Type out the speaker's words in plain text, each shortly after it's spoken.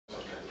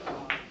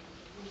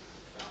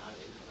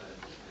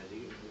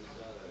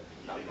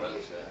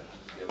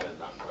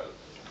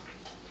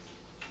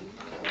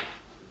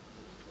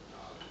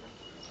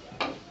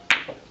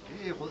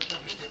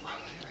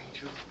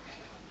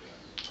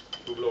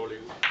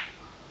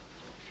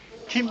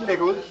Kim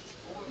lægger ud.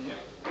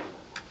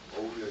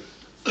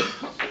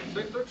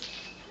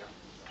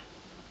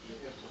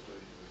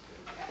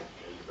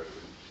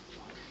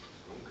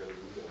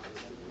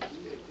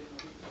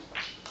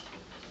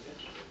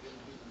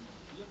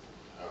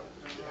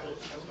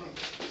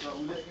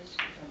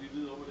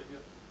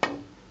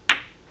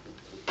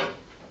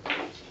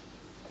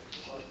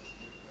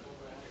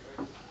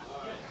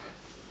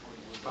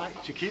 Nej,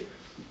 til Kim.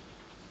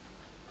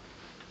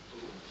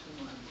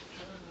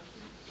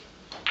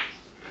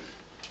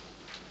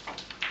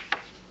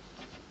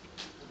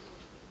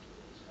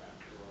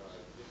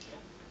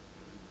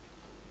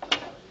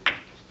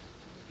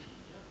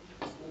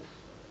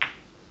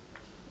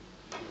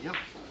 Ja.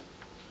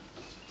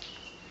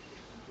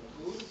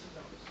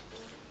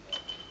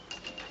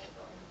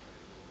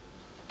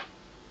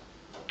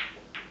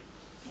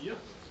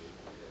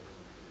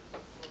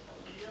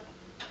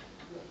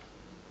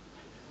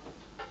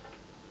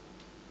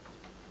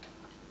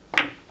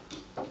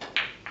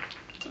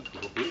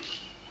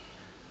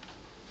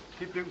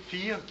 Det blev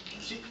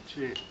 4-10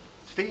 til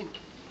Steen.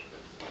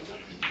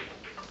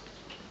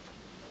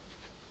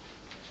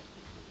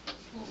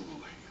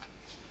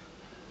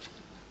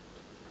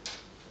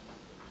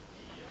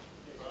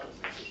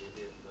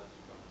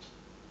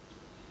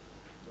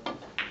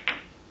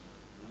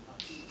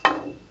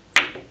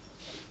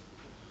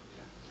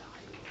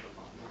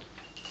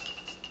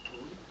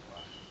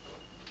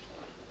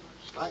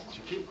 Streg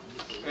til Kim.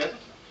 Ja.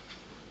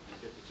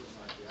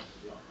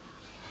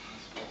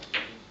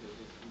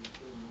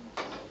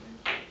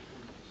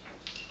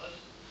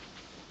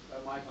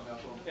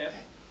 Ja.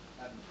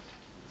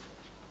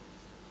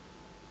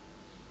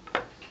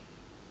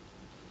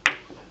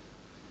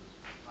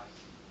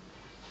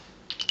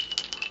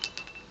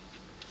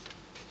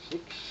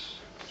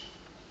 6.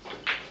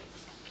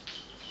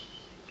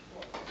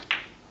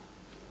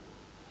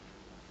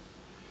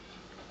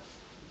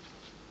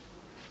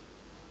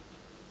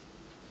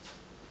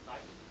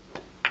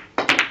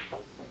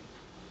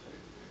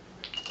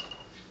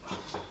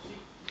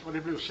 Og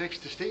det blev 6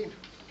 til Steen.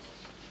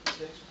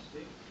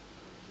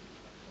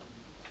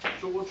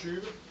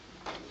 22.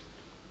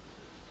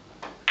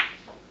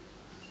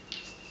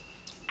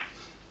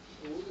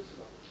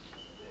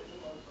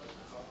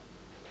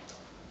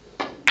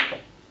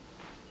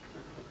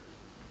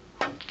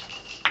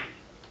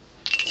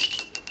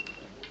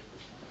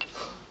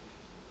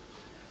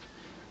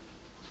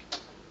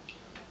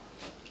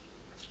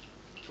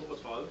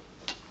 32.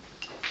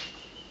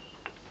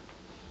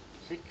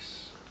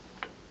 6.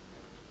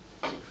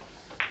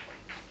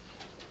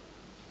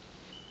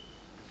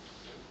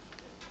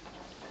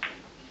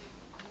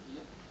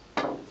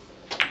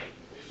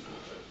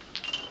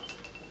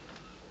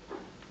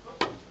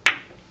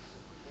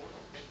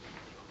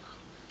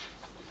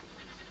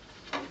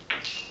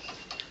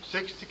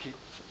 6 til Kim.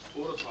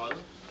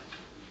 38.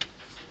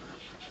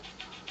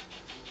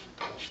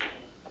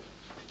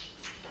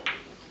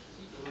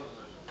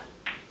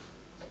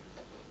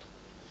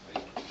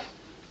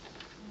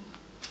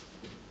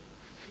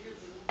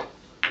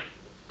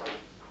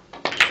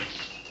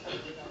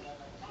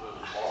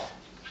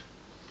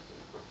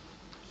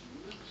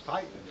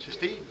 3 til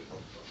Steen.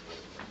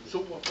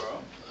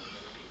 42.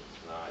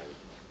 Nej.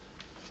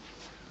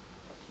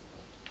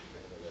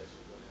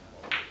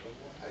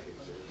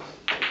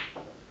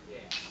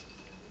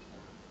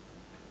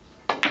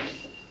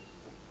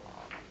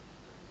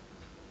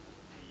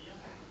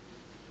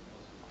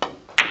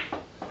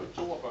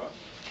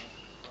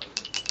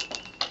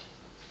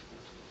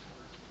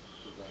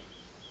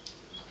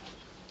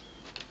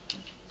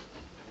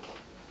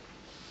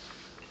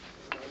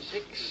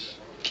 Seks.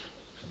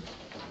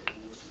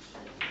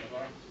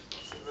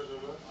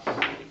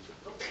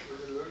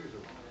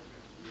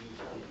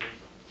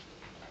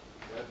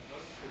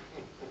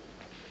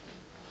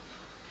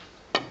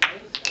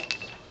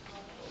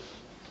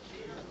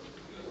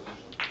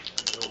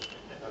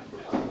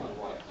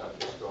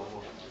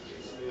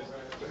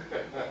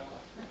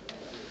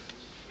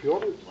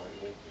 Gjorde du?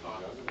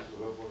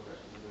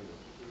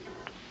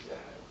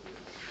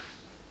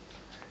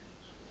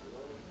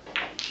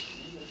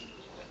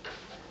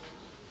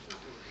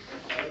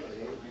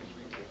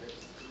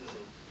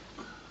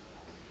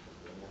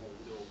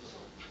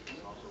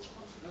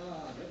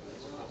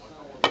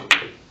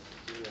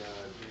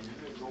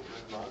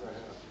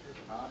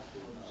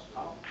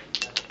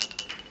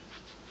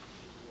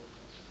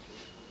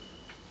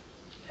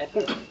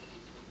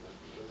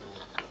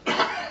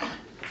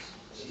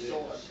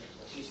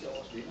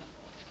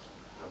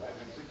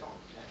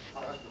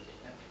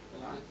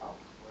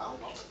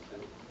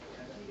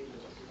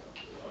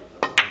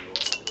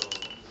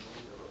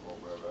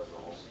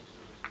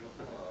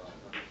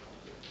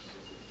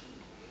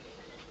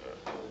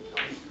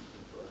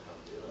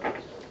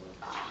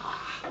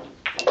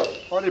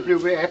 Og det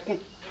blev ved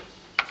 18.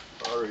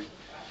 Sorry.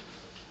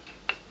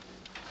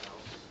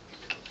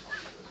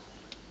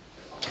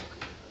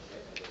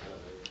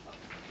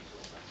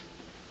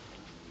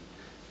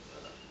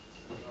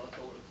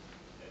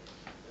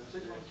 Så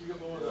kigger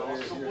på,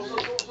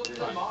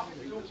 så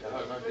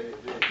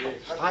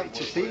Streg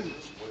til Steen.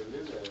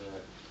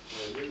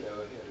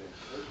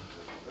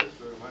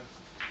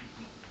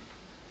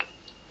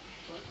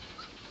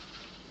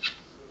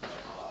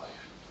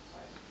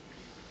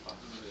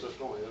 Så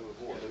står jeg ved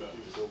bordet, det er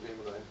okay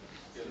med dig.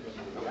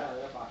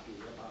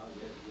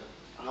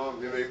 Nå,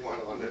 men jeg ved ikke, hvor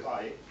han render lidt.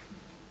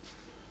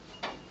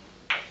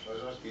 Og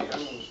så skal I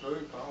have nogle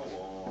stykke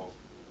krav og...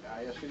 Ja,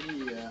 jeg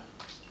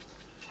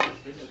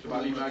skal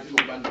bare lige mærke 2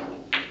 vand.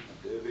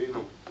 Det er det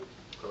nu.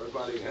 Kan du ikke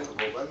bare lægge hænder på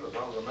vandet, og så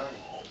har du mærke?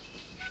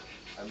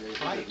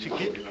 Streg til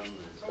Kim. Det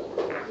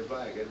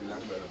plejer jeg ikke i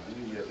langt med,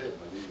 men jeg ser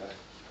mig lige der.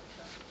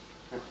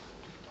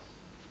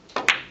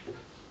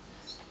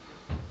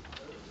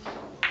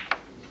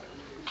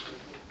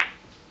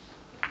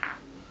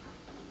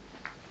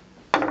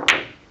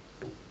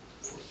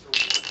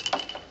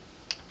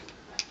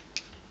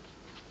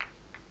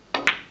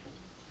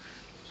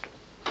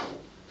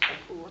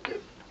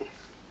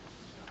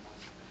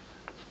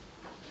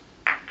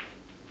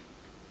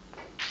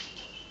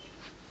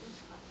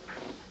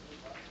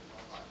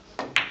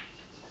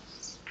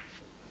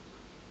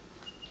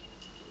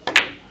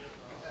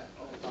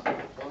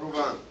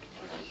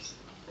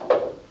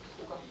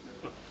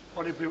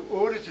 Og det blev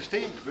 8 til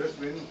Steen.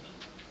 Bedst vinde.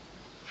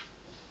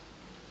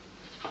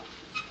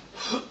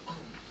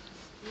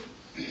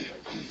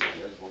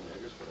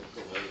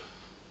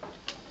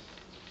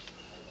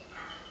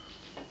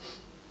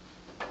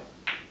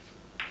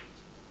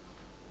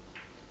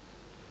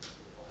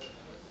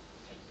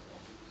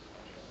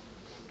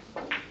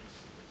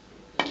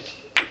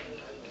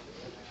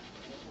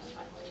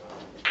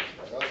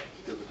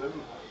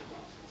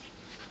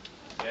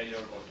 Ja, jeg vil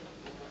godt.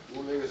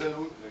 Du lægger selv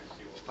ud.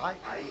 Streg.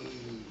 Ej,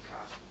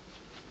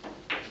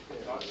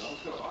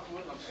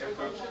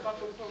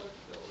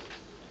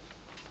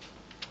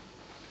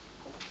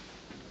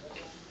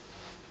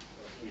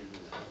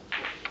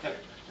 ja,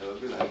 hvad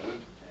vil han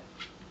den?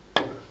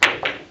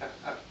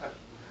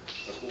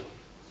 Værsgo.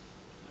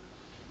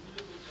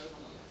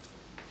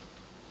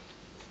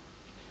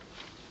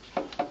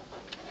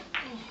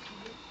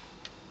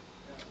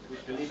 Du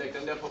skal lige lægge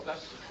den der på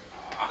plads.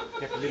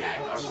 Jeg kan lægge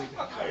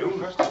Greven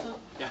først.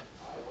 Ja.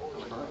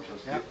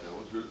 Ja,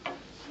 undskyld.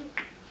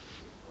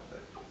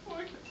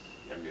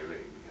 Jamen, jeg ved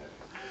ikke,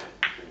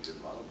 jeg tænkte,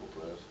 den var der på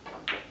plads.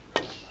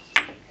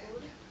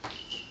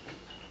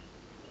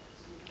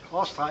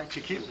 Og streg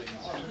til Kim.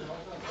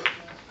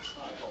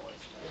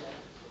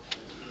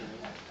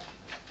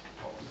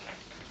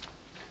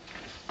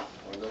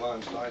 Og der var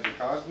en streg til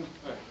Carsten.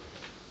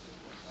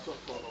 Så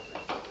får du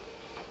det.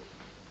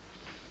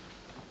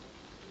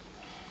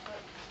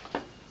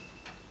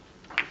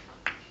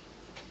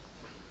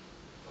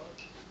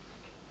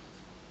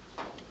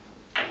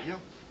 Ja.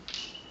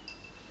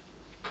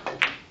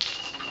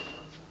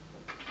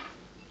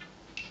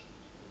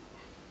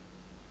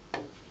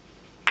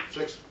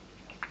 Seks.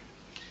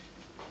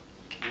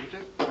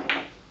 8.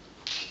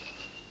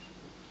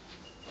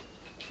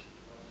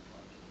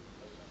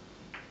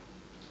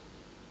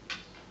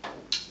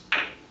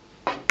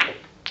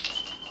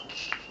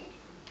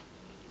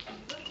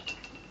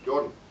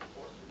 Jordan.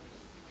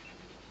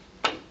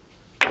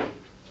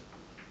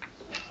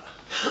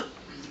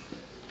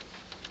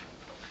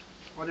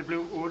 Og det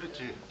blev 8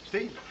 til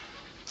Steen.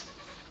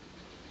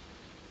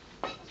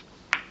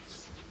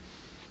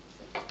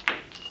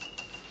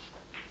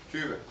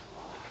 Tyve.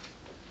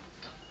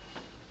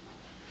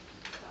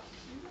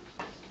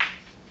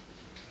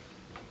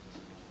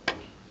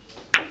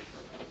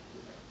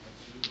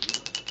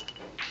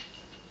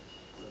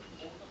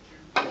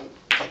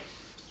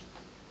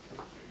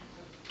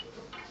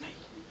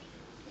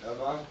 Der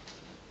var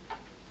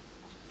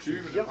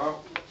 20 til Pau.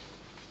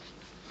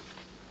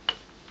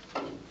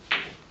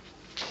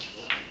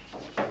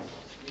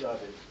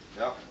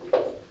 Ja.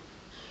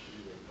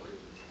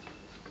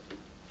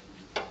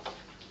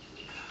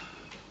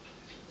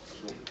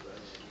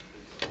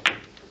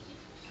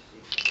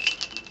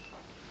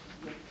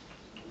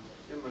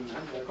 Jamen,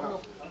 han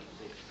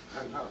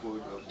har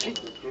fået det.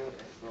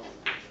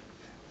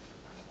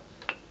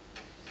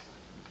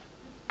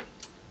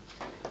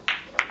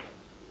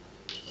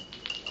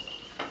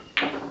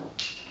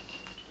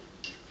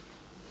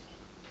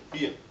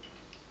 Fire.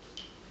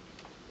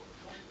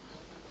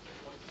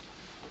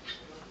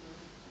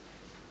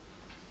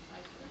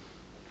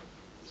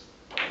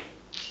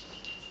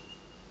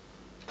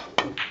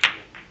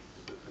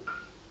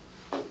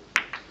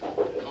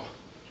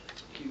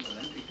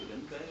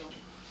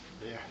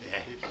 Ja.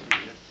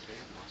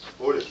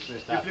 8.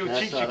 Det blev 10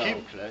 til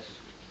Kim.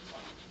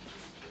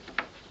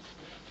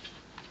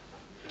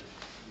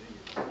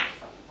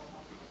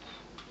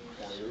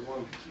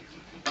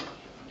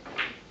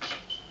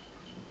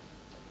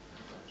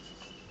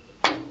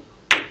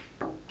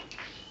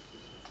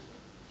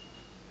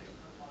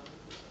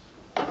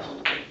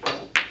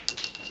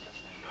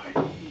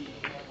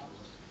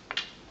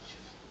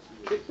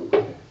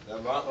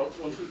 Der var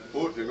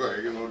 8, det gør jeg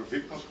ikke, når du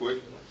fik den sgu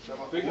ikke. Der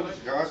var 8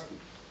 til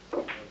Carsten.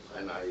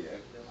 Nej, ja. Jeg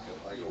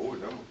brækker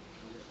hovedet af mig.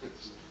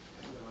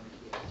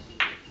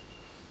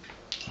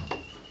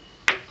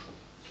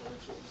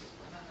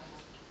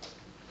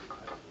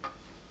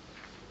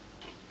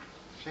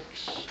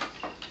 Seks.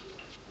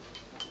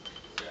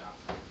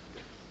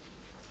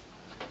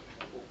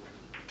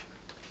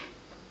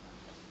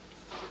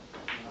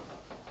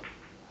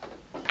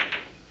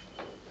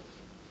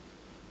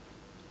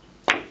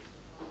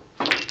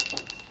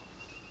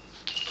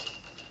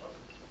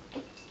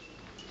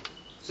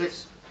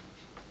 Seks.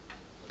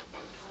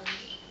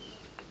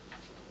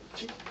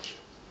 10.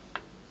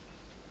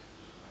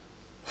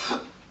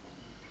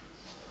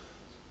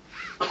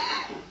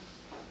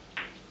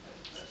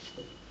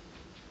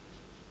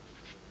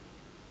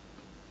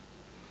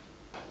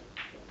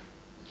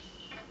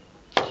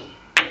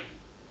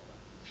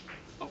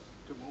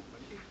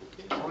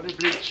 Og det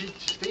blev 10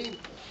 til Steen.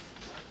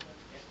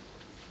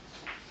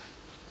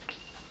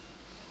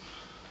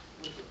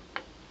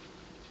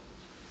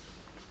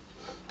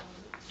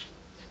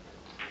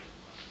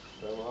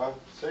 Der var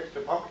 6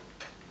 til Pop.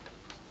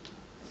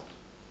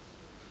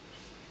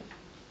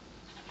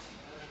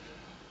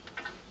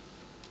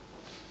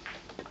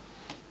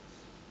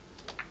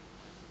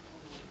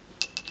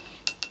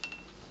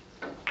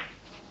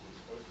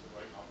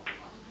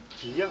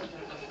 Fire.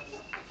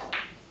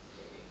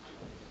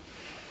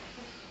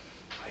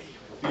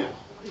 4.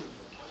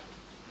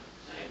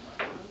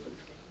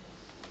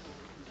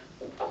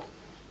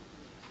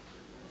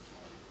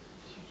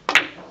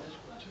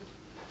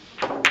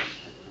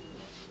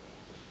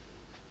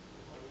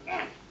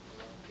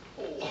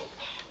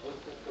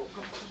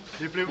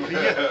 Det blev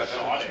 4.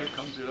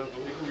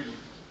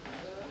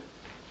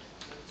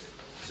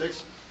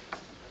 6.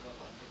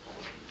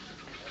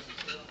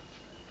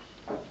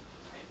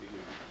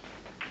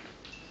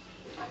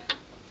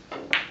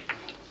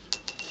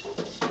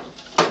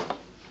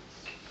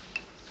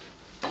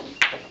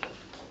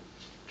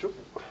 2.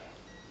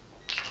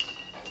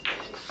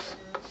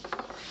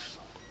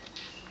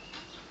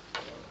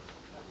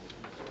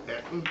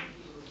 18.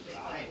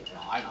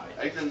 Nej.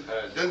 Ikke den,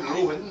 den er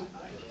nu henne.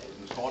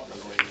 Den sport, der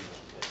nu inde.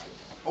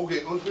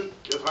 Okay, undskyld.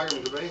 Jeg trækker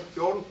den tilbage.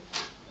 14.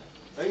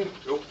 Ikke?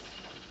 Jo.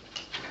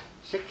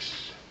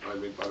 6. Nej,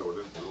 jeg mente bare, det var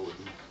den, der lå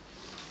inde.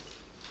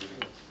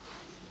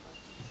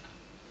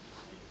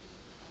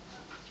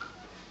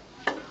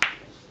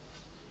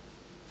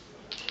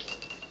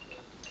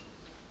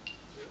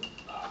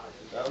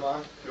 Der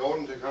var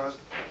 14 til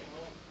Karsten.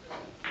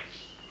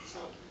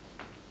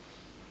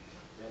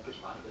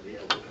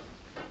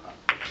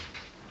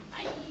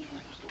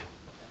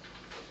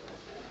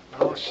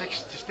 Og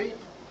 6 til Steen.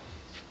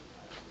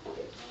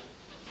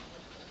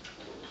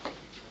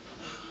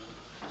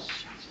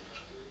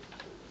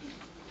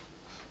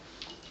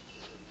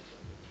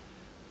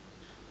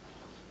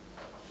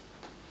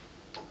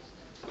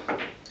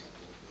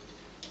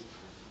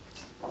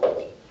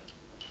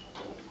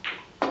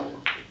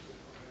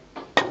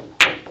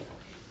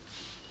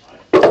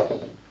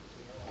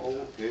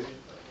 Okay.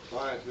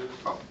 Nej, til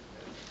Pop.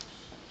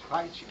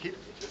 3 til Kim.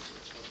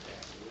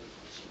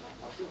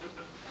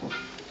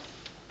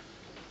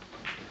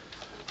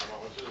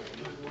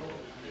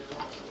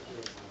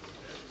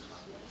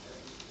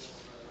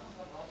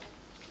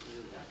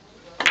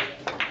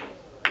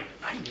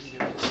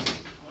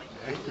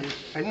 Ja, det er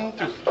fanden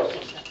du.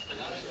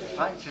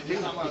 3 til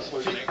Steen.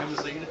 Kan du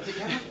se det? Det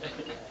kan man.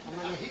 Og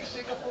man er helt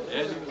sikker på,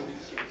 at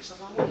så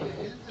rammer det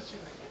helvede til.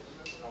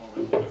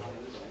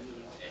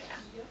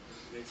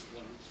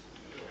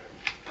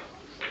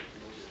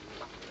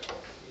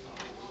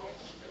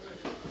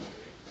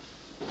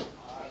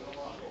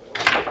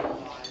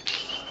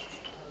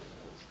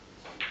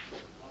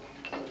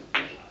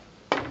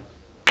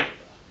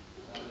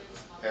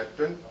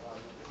 Den.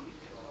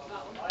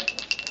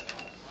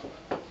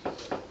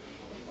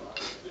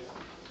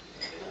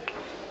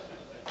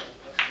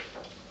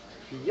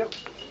 4.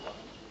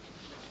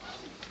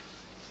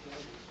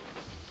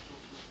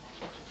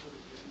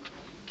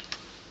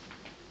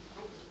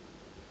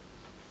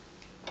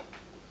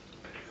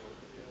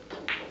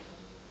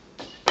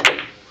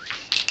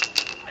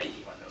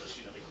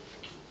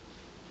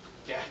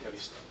 Ja, jeg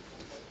vidste.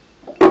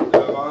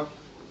 Der var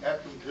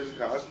 18 til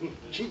Karsten.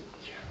 10.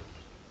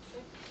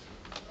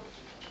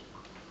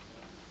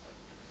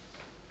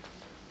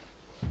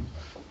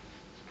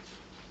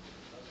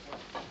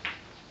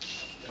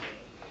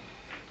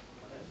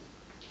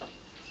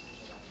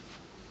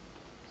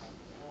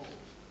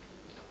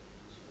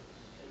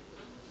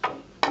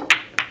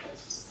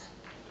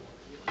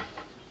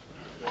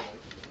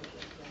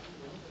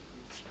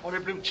 Og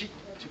det blev 10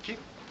 til Kim.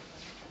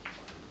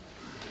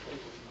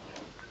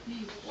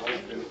 Og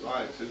en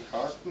streg til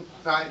Karsten.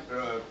 Nej,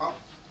 Pop.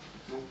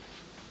 Nu.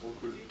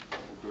 Undskyld.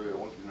 Nu kører jeg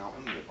rundt i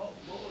navnet.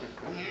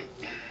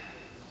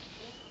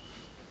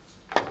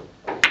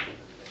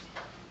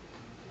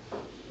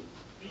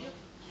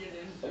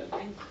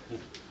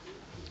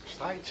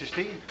 Streg til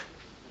Steen.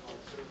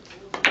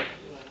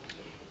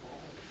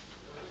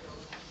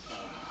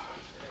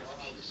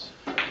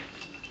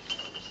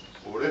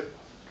 8.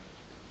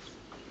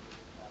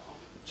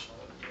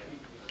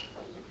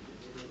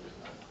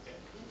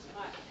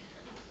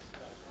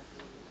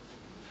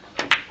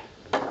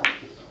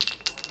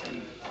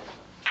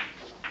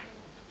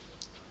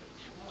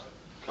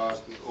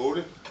 Carsten.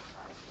 8.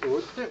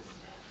 8.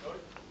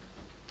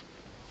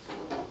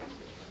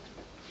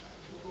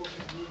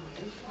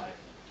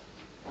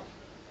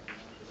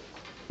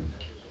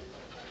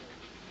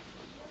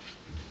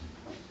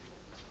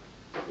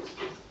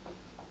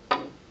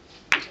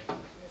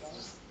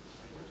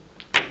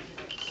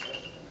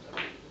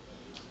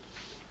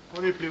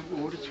 Og det blev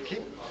 8 til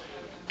Kim.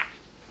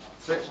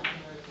 6.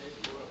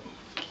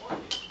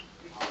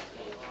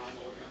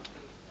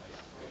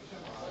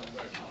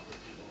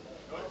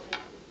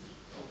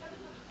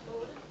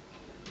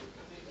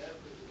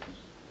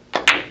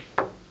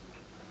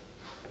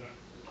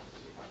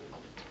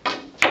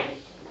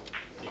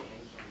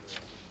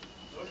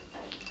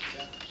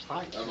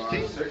 Streg Der til var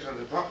Steen.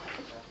 6'erne på.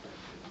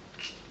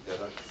 Ja,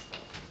 tak.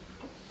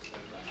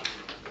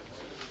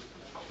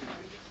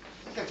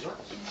 Det kan vi godt.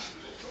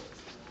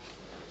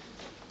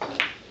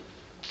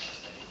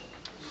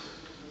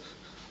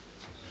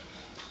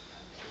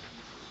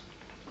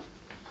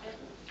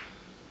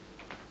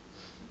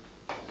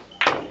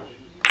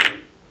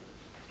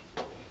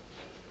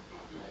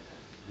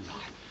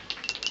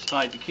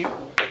 Streg til Kim.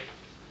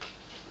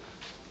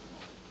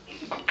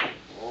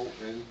 Og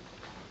en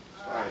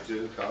streg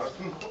til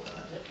Carsten.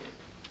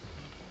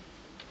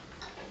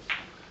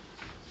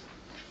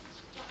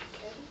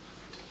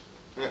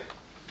 Ja. Ja.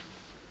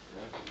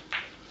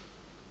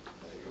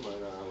 Der er ikke meget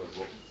at arbejde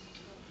på.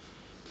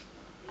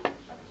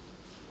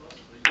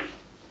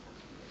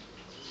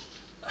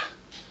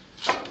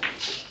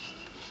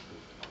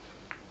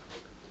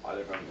 Ej,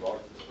 det er fandme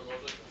godt.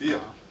 4. Der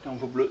er hun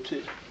for blød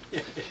til.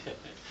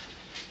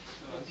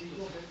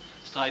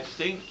 Streg til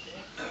Steen.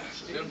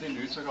 Selvom det er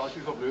nyt, så kan det også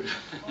blive for blødt.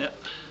 Ja.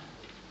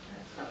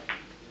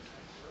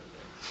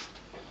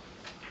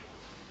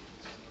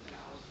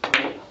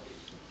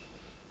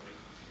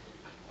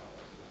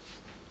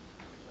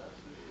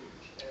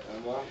 Der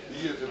var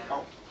 4 til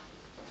Pau.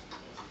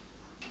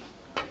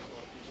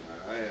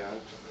 Ja, ja.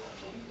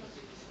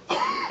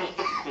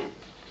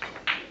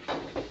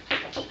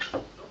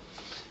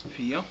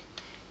 Fire.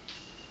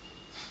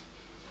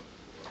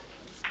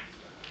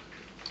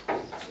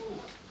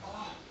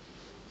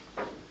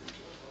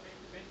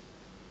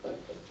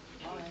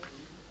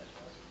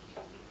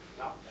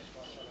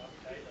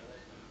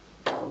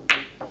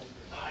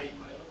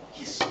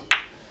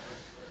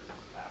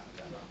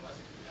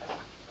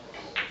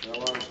 Der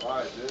var en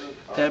streg til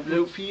Der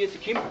blev 4 til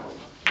Kim.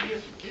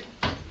 4 til Kim.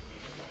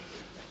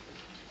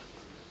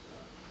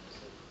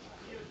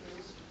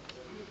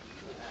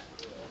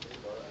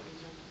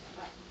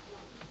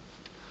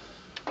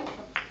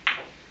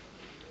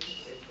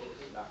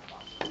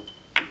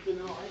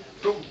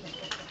 to.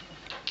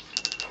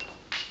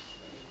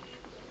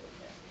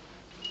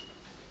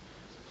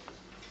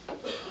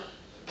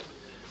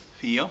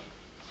 4.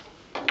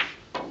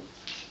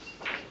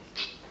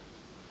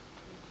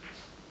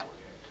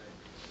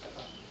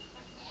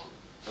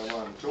 Der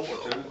var en 2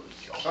 til.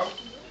 Kom.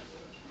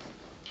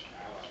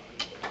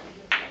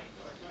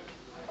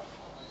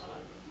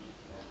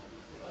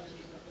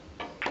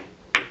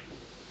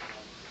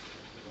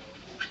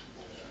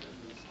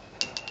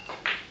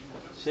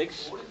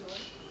 Seks.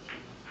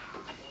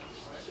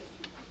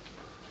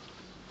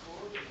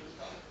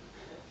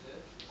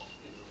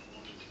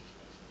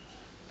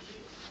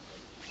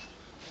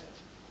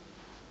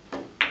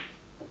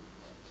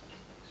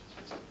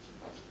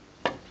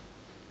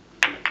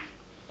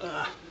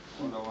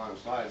 Og der var en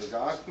streg til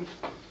Carsten.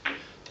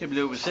 Det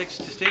blev 6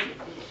 til Steen.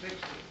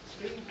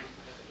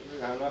 Det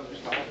kan han nok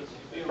starte.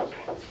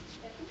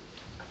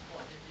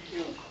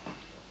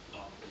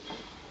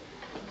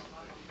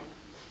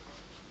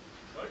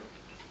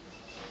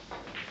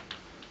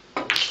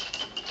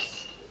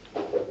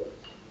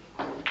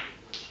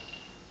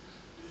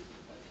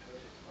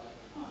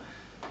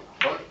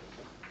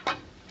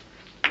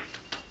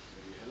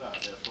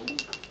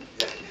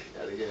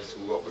 Ja, det kan jeg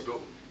suge op og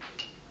stå.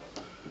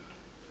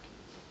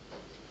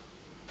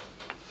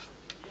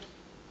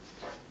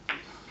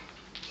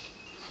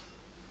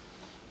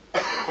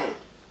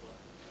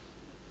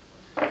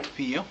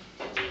 Fire.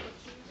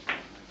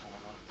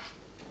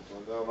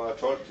 Og der var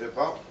 12 til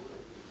Pau.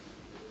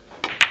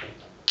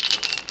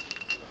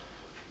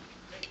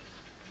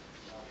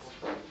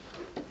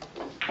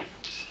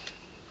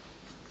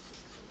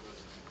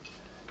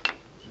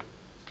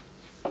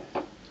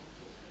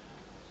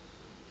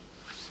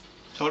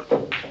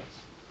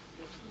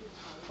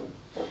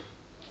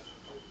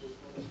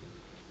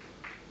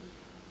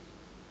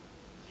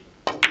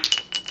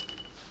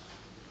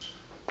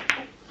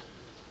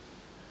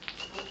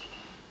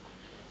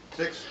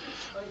 Seks.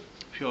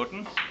 14.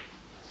 Den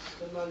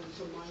var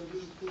ligesom mig en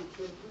lille god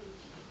tøj.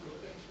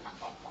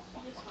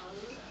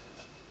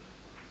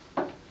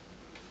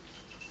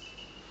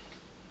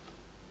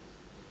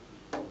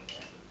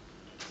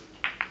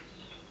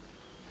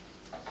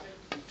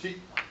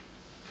 Ti.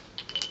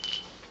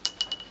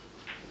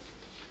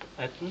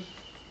 18.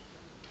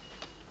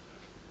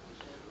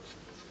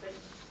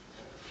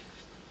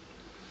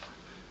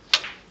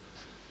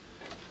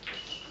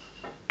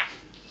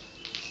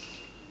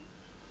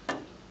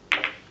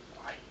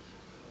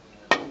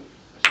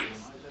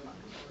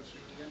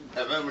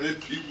 være med det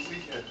pips,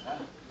 ikke?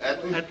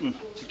 18. 18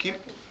 til Kim.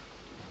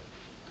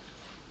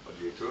 Og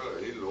direktør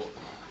er helt lort.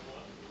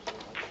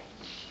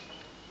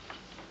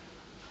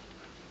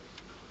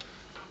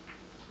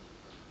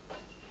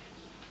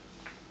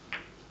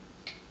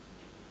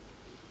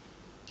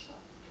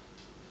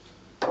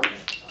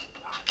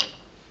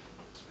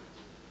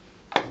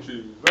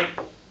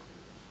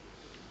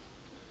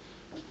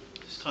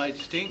 Streg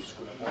til Steen.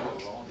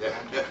 Ja,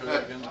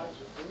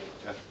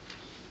 ja.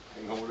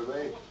 Den kommer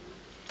tilbage.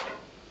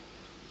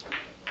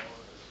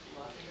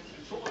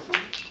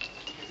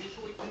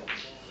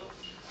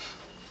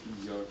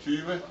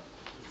 24.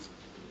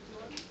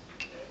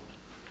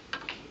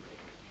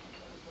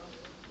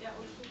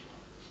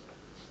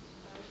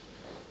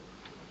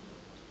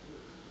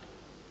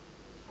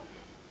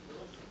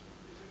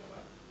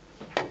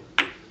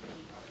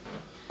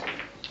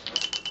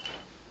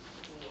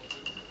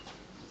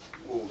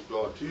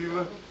 Og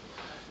 20.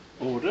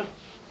 8.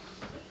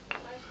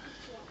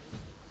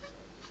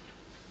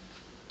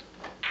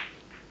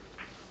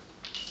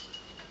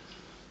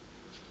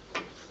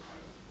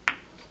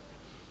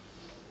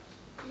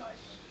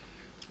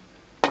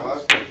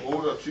 Karsten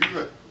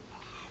 28.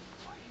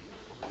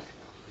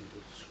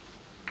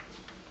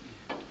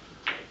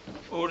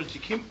 8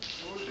 til Kim.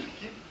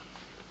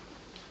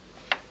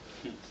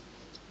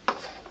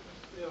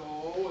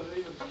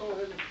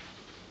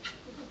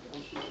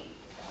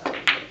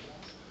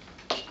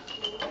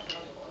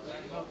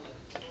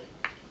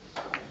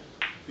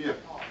 Fire.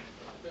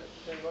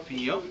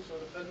 4.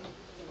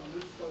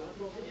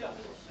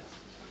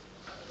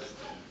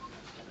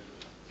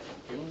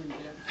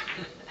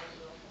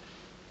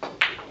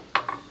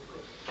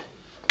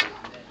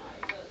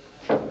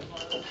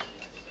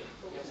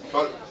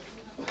 12.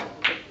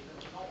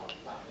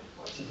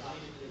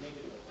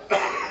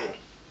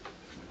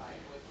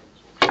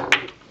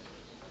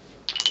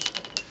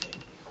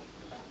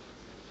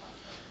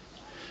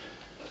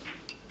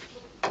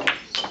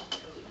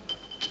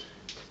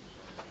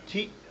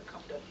 10.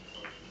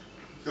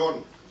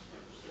 14.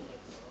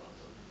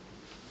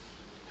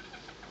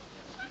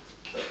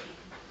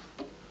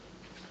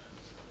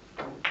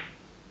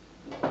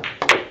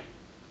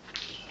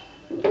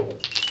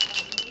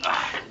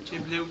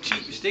 Det blev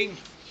 10 til Steen.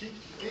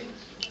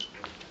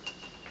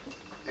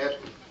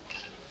 18.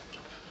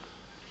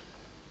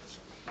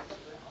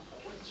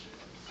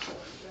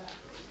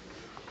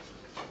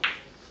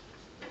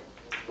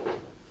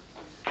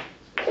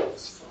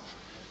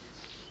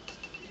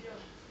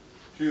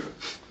 20.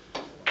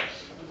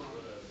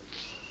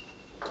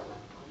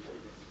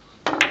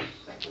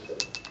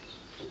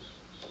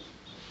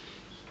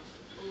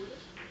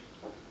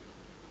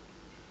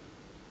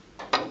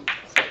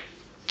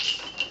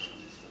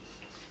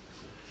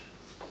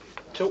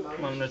 2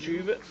 mangler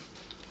 20.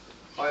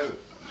 30.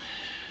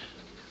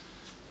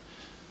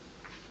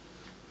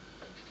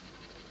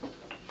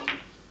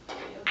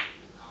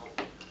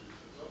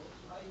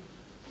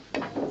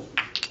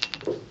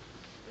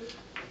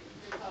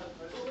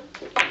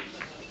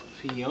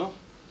 4.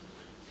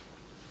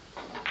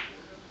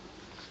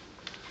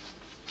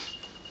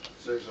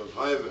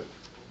 36.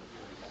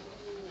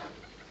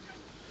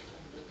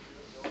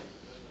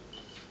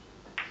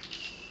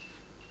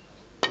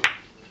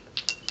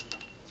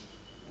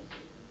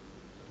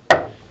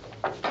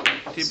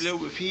 'Det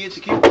blev 4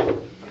 til Kim.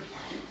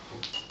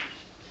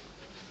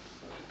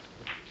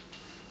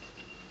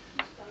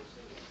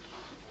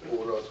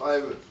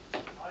 38.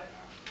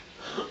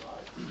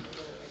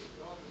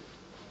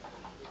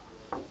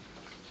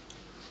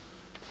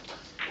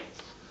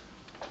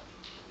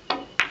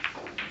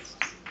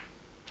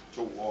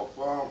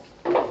 42.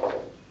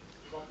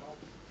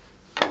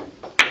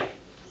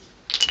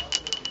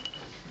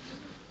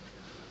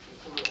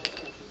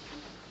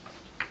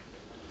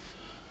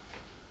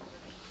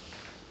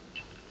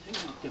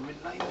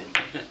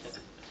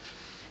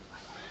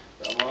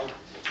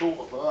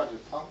 42 til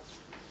Pam.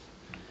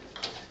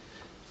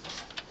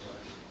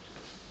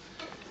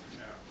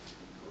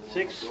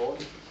 6. 12.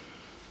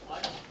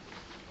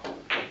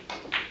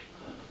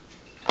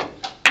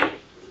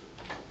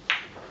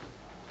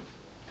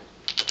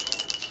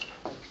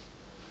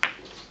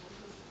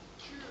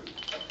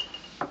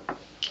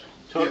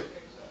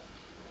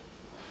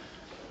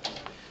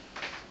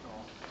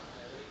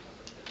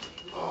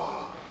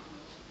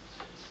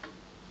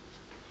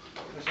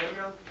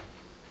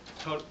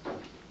 12.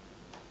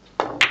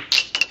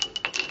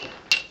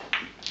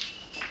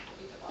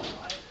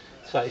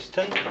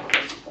 16.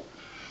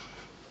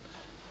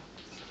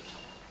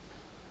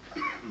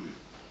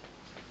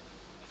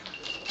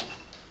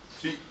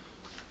 10.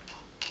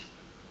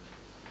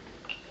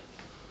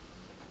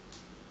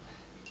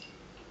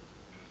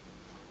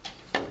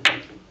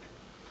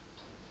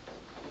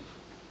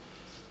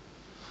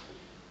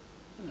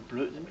 Den er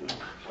blød, den bliver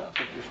klar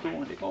for at blive stor,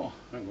 men det går.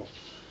 Den går.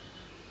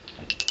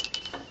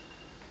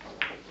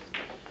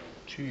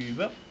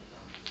 20.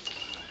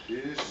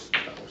 Yes.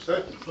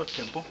 Afsat. Flot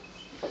tempo.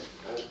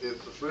 Alt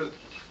efter svælg.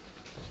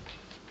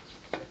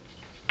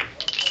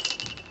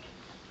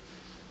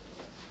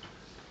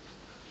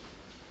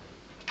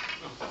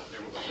 Det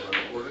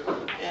må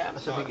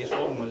Og så fik jeg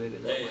strukket mig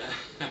lidt. Ja, ja.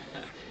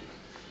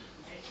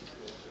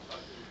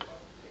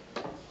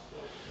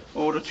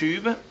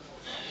 28.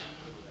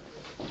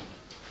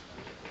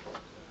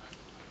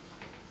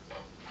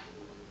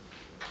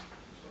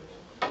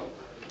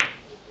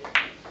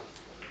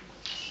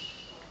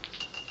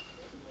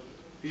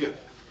 Fire.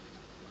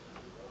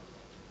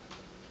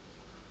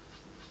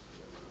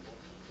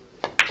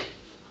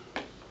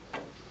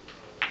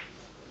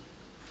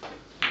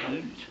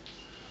 Nydeligt.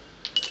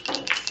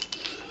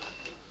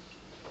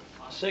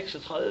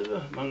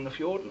 36, mangler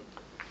 14.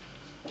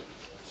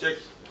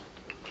 6.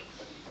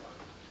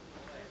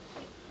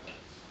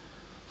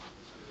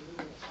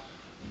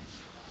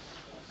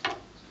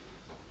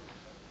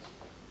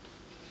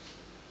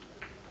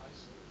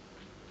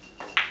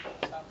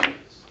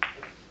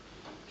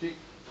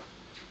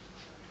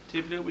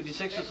 Det blev med de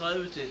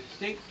 36 til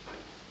Steen.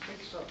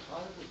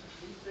 36.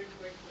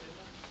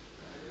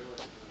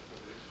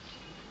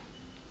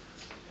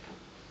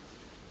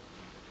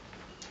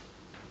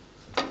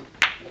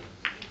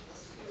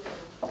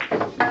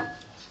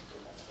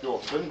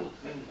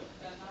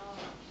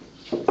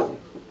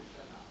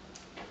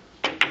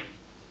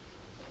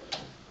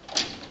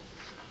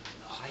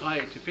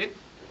 Streg til Finn.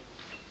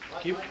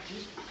 Kip.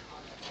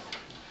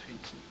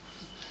 Finsen.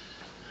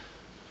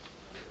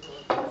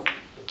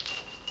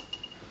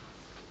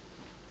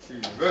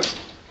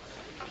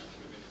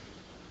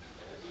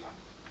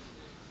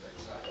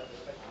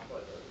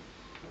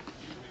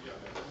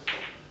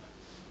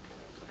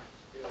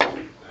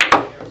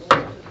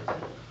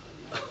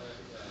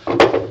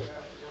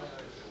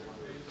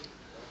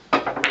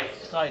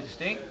 Streg til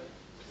Steen.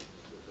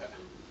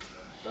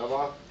 Der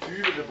var 20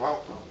 til Pau.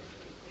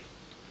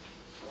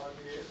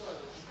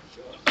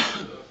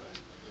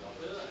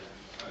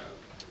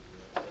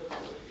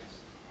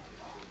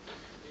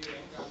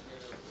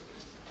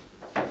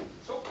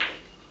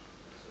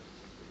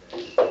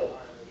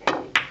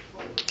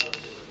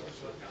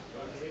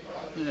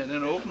 Ja,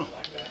 den åbner.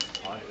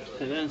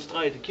 Den er en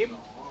streg til Kim.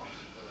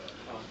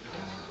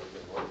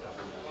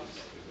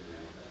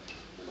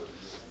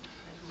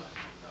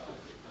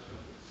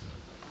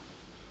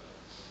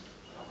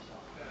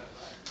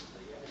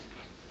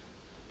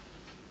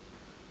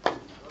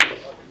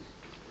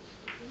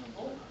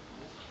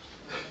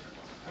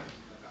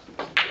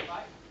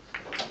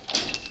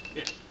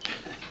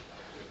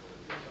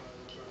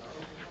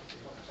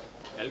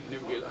 Alle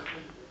kniv gælder.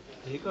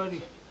 Det gør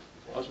de.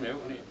 Også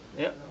mavekniv.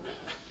 Ja.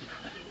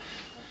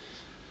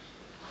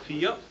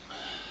 4.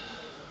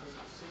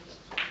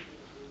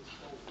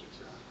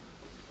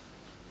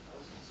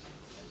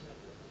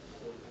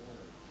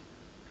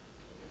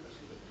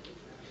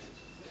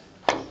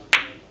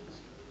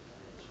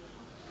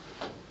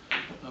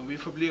 Og vi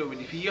forbliver ved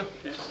de 4.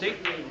 Ja. Stik.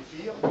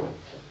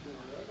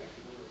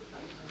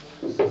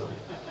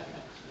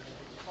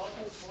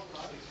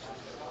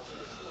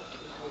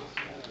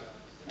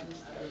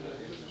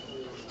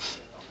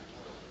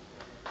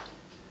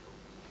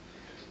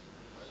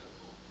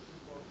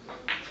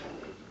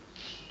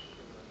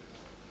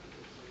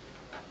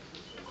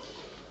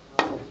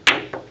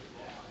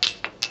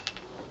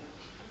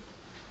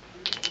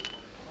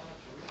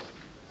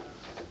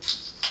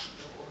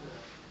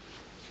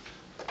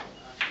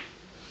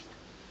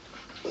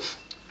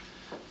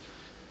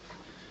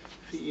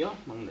 4.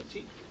 Mangler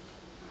 10.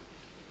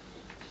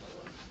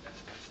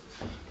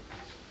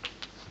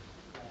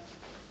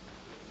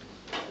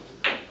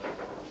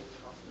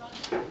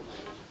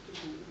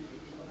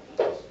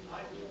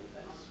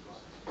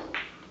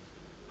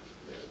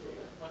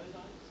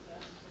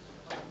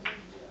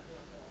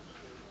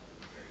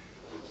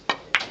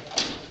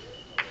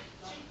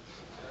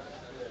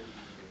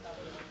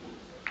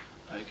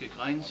 Og jeg kan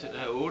grænse, der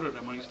er 8, og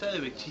der mangler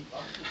stadigvæk 10.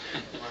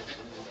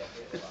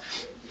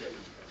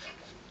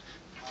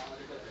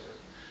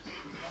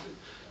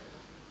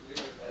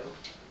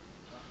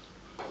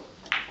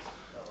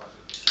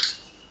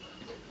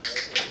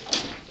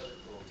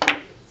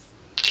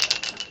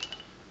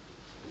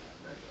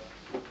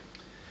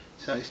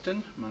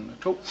 Sexten, mangler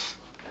 2.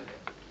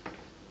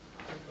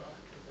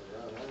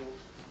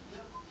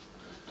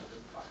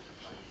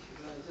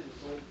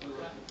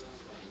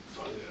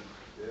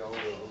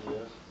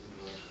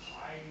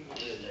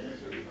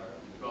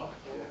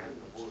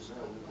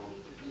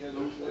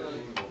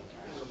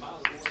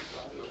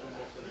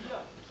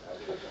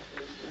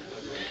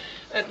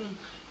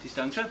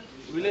 Distance,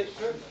 udlæg.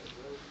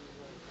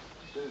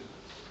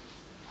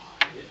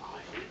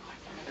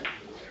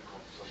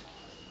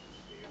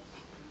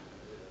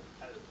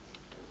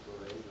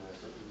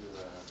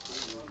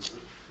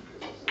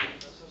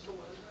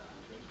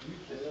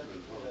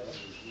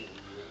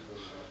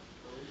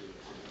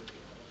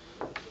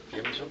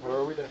 Jamen, så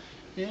prøver vi det.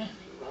 Ja,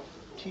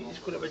 10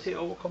 skulle da være til at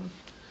overkomme.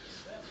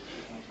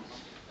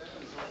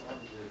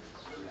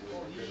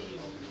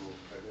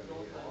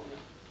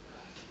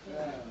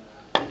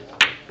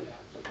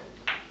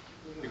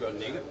 Det gør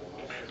den ikke.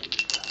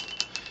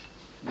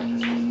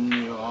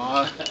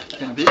 Ja,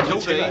 Den ved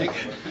 2 dage.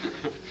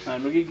 Nej,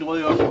 nu gik den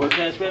røde op, og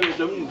så er jeg svært ved at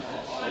dømme den.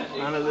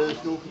 Han har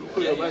lavet nu. Nu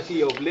kunne jeg bare sige, at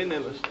jeg var blind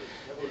ellers.